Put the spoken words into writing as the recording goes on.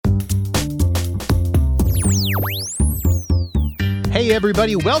Hey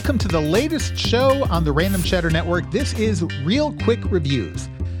everybody, welcome to the latest show on the Random Chatter Network. This is Real Quick Reviews.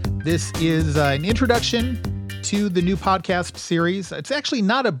 This is an introduction to the new podcast series. It's actually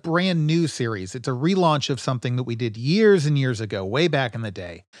not a brand new series. It's a relaunch of something that we did years and years ago, way back in the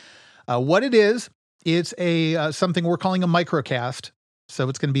day. What it is, it's something we're calling a microcast. So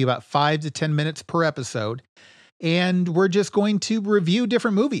it's going to be about 5 to 10 minutes per episode. And we're just going to review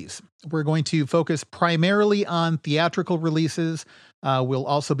different movies. We're going to focus primarily on theatrical releases. We'll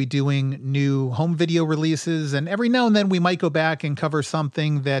also be doing new home video releases. And every now and then we might go back and cover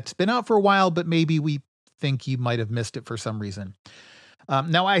something that's been out for a while, but maybe we think you might have missed it for some reason.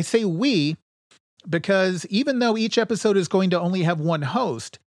 Now, I say we because even though each episode is going to only have one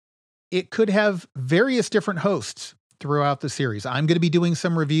host, it could have various different hosts throughout the series. I'm going to be doing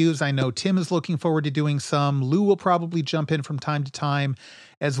some reviews. I know Tim is looking forward to doing some. Lou will probably jump in from time to time,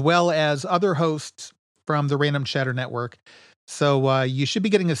 as well as other hosts from the Random Chatter Network. So you should be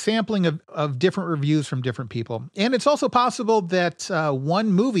getting a sampling of different reviews from different people. And it's also possible that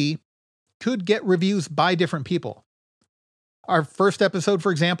one movie could get reviews by different people. Our first episode,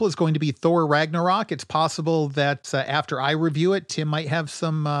 for example, is going to be Thor Ragnarok. It's possible that after I review it, Tim might have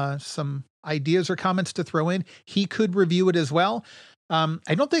some ideas or comments to throw in. He could review it as well.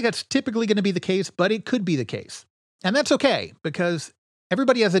 I don't think that's typically going to be the case, but it could be the case. And that's okay, because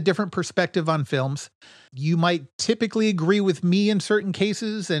everybody has a different perspective on films. You might typically agree with me in certain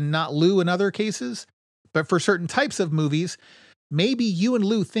cases and not Lou in other cases. But for certain types of movies, maybe you and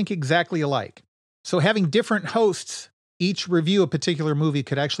Lou think exactly alike. So having different hosts each review a particular movie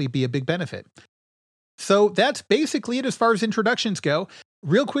could actually be a big benefit. So that's basically it as far as introductions go.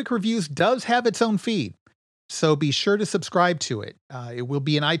 Real Quick Reviews does have its own feed, so be sure to subscribe to it. It will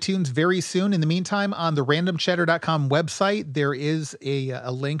be in iTunes very soon. In the meantime, on the randomchatter.com website, there is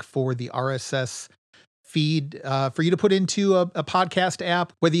a link for the RSS feed for you to put into a podcast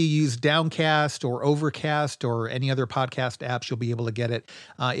app. Whether you use Downcast or Overcast or any other podcast apps, you'll be able to get it.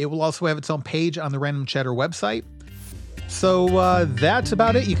 It will also have its own page on the Random Chatter website. So that's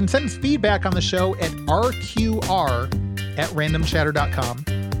about it. You can send us feedback on the show at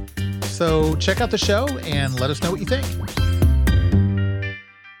rqr@randomchatter.com. So check out the show and let us know what you think.